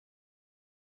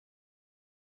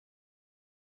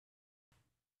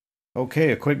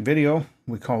Okay, a quick video.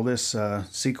 We call this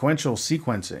sequential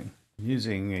sequencing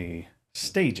using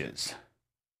stages.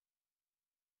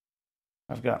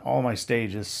 I've got all my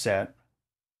stages set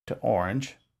to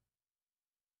orange.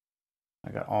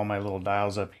 I got all my little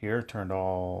dials up here turned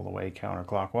all the way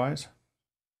counterclockwise.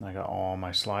 I got all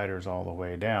my sliders all the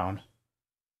way down.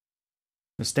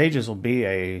 The stages will be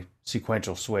a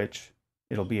sequential switch.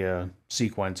 It'll be a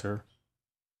sequencer.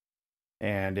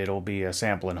 And it'll be a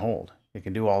sample and hold. You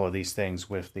can do all of these things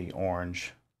with the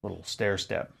orange little stair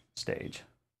step stage.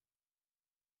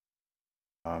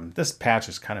 This patch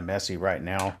is kind of messy right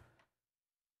now.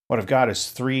 What I've got is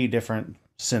 3 different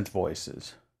synth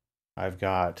voices. I've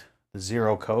got the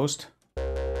Zero Coast.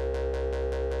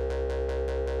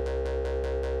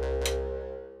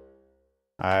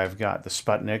 I've got the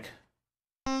Sputnik.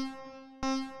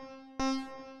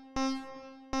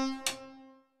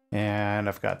 And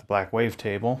I've got the Black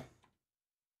Wavetable.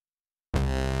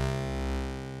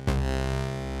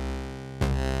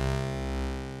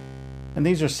 And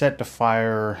these are set to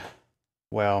fire,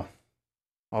 well,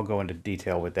 I'll go into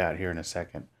detail with that here in a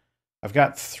second. I've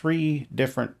got 3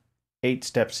 different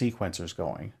 8-step sequencers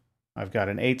going. I've got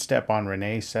an 8-step on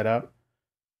Renee set up.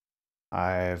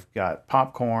 I've got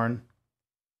popcorn.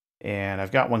 And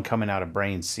I've got one coming out of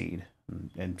brain seed.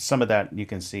 And some of that you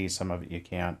can see, some of it you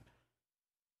can't.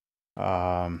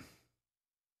 The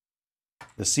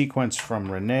sequence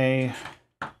from Renee,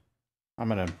 I'm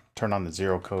going to turn on the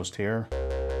Zero Coast here.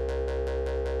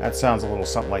 That sounds a little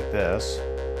something like this.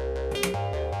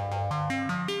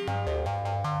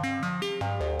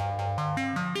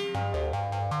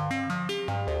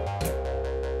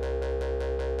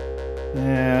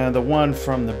 And the one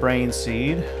from the brain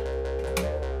seed.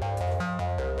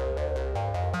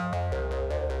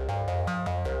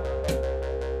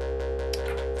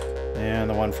 And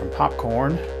the one from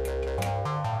popcorn.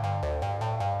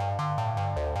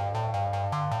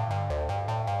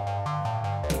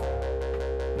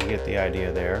 You get the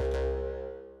idea there.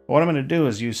 What I'm going to do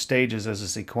is use stages as a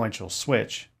sequential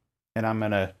switch, and I'm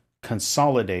going to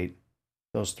consolidate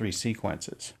those 3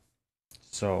 sequences.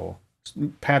 So,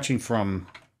 patching from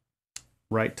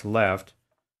right to left,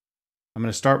 I'm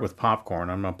going to start with popcorn.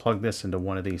 I'm going to plug this into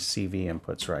one of these CV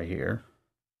inputs right here.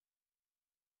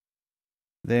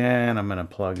 Then I'm going to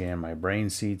plug in my brain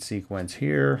seed sequence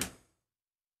here.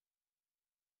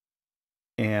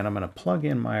 And I'm going to plug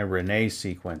in my Renee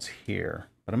sequence here.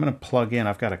 But I'm going to plug in,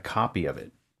 I've got a copy of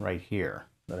it right here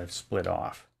that I've split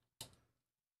off.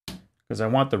 Because I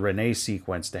want the Renee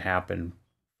sequence to happen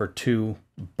for 2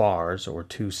 bars or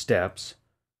 2 steps,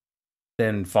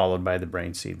 then followed by the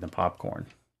brain seed and the popcorn.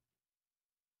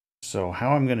 So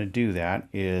how I'm going to do that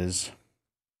is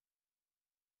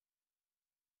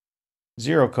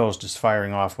Zero Coast is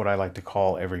firing off what I like to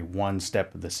call every 1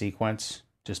 step of the sequence,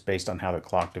 just based on how the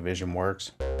clock division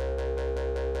works.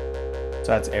 So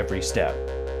that's every step.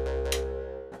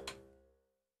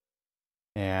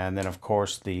 And then of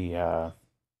course then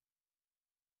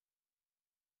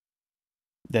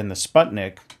the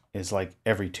Sputnik is like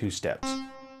every 2 steps.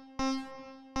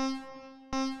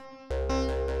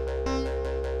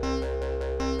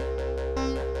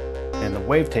 And the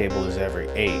wavetable is every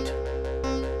 8.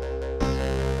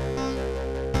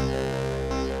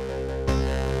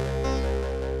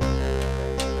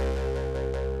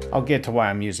 I'll get to why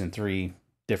I'm using 3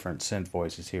 different synth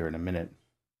voices here in a minute.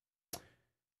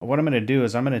 What I'm going to do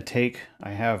is I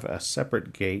have a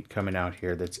separate gate coming out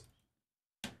here that's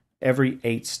every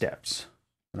 8 steps.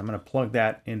 And I'm going to plug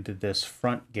that into this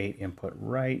front gate input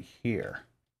right here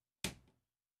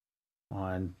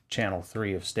on channel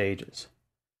 3 of stages.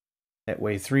 That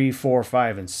way 3, 4,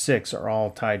 5, and 6 are all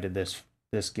tied to this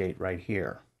gate right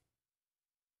here.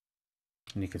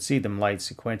 And you can see them light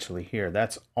sequentially here.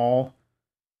 That's all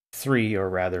 3, or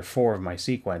rather 4 of my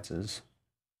sequences,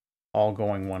 all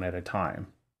going one at a time.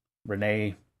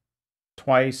 Renee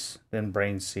twice, then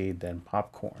brain seed, then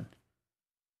popcorn.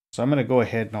 So I'm going to go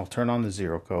ahead and I'll turn on the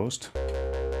Zero Coast.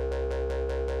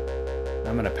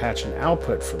 I'm going to patch an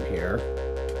output from here.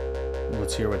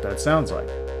 Let's hear what that sounds like.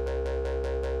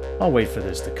 I'll wait for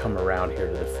this to come around here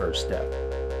to the first step.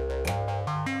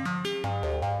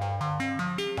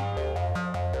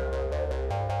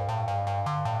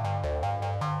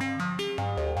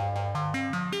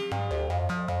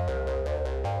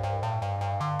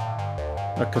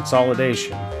 A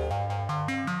consolidation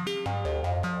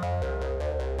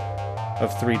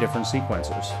of 3 different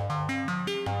sequencers.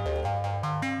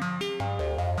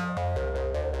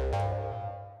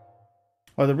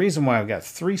 Well, the reason why I've got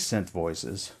 3 synth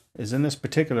voices is in this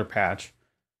particular patch,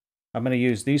 I'm going to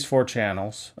use these 4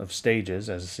 channels of stages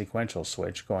as a sequential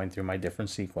switch going through my different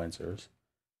sequencers.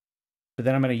 But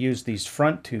then I'm going to use these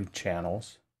front two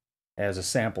channels as a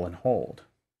sample and hold.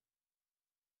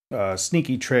 A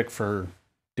sneaky trick for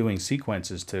doing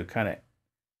sequences to kind of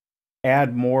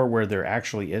add more where there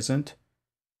actually isn't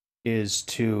is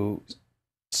to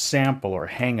sample or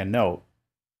hang a note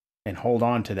and hold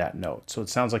on to that note. So it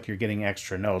sounds like you're getting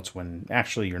extra notes when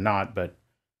actually you're not, but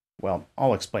well,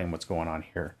 I'll explain what's going on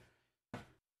here.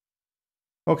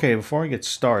 Okay, before I get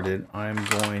started, I'm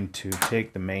going to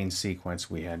take the main sequence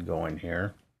we had going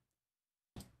here,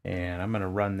 and I'm going to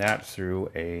run that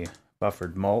through a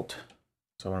buffered mult.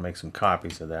 So I want to make some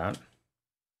copies of that.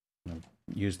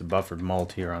 Use the buffered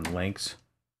mult here on links.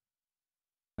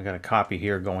 I got a copy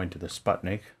here going to the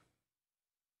Sputnik.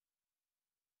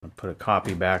 I'll put a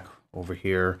copy back over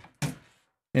here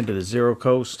into the Zero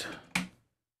Coast.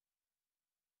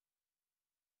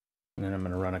 And then I'm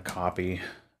going to run a copy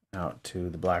out to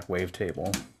the black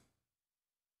wavetable.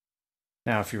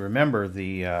 Now, if you remember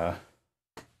the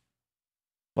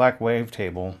black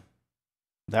wavetable,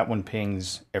 that one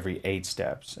pings every 8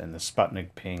 steps, and the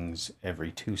Sputnik pings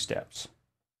every 2 steps.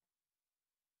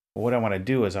 But what I want to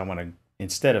do is I want to,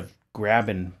 instead of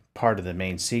grabbing part of the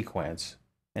main sequence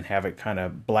and have it kind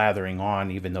of blathering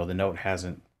on even though the note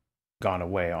hasn't gone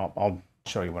away, I'll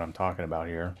show you what I'm talking about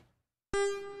here.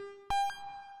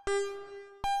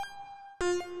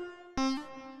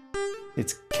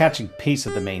 It's catching piece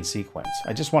of the main sequence.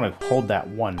 I just want to hold that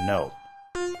one note.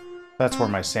 That's where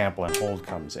my sample and hold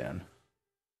comes in.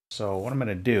 So what I'm going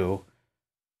to do,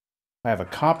 I have a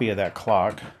copy of that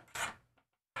clock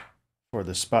for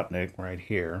the Sputnik right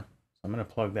here. So I'm going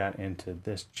to plug that into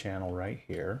this channel right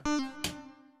here.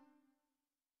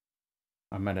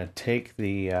 I'm going to take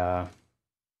the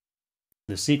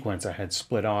sequence I had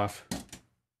split off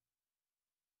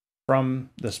from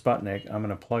the Sputnik. I'm going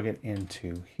to plug it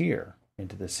into here,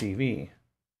 into the CV.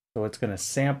 So it's going to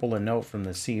sample a note from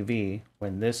the CV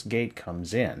when this gate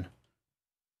comes in.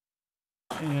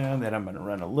 And then I'm going to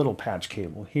run a little patch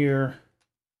cable here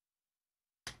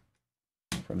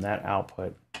from that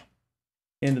output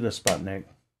into the Sputnik.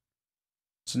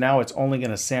 So now it's only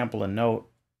going to sample a note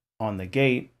on the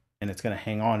gate, and it's going to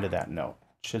hang on to that note.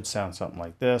 It should sound something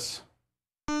like this.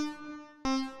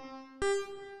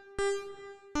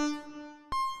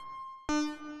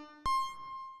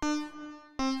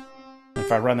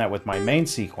 If I run that with my main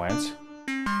sequence,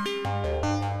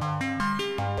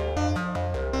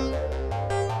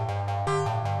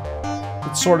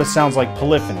 it sort of sounds like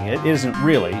polyphony. It isn't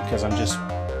really, because I'm just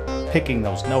picking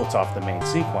those notes off the main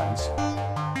sequence.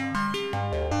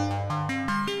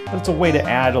 But it's a way to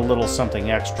add a little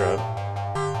something extra,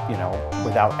 you know,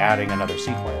 without adding another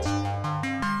sequence.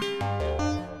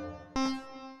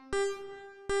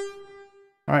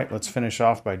 All right, let's finish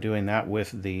off by doing that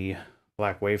with the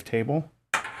black wavetable.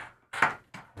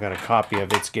 I've got a copy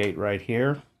of its gate right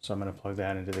here, so I'm going to plug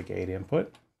that into the gate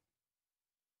input.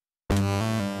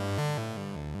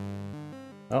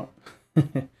 Oh,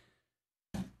 I'm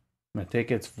going to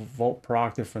take its volt per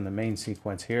octave from the main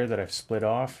sequence here that I've split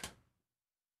off,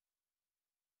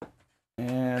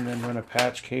 and then run a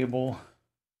patch cable.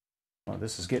 Oh,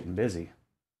 this is getting busy.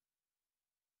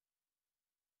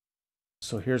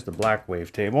 So here's the black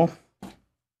wavetable.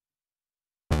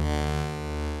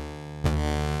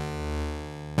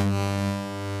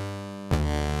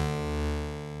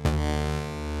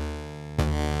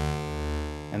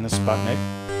 And the Sputnik.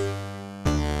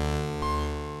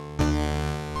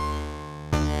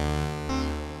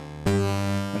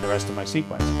 And the rest of my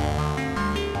sequence.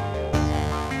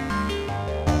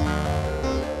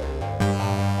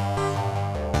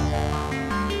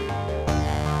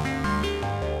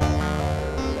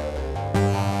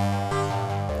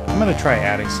 I'm going to try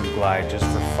adding some glide just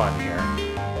for fun here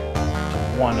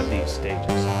to one of these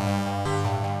stages.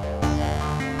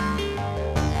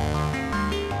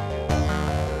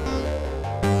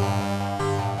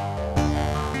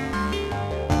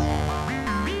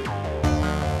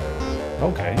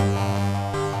 Okay.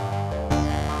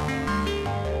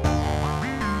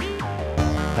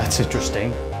 That's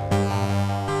interesting.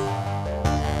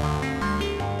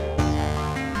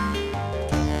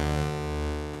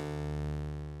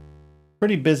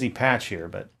 Pretty busy patch here,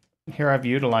 but here I've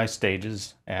utilized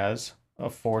stages as a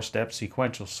 4-step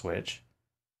sequential switch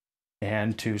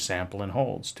and 2 sample and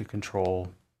holds to control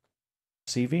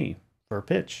CV for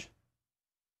pitch.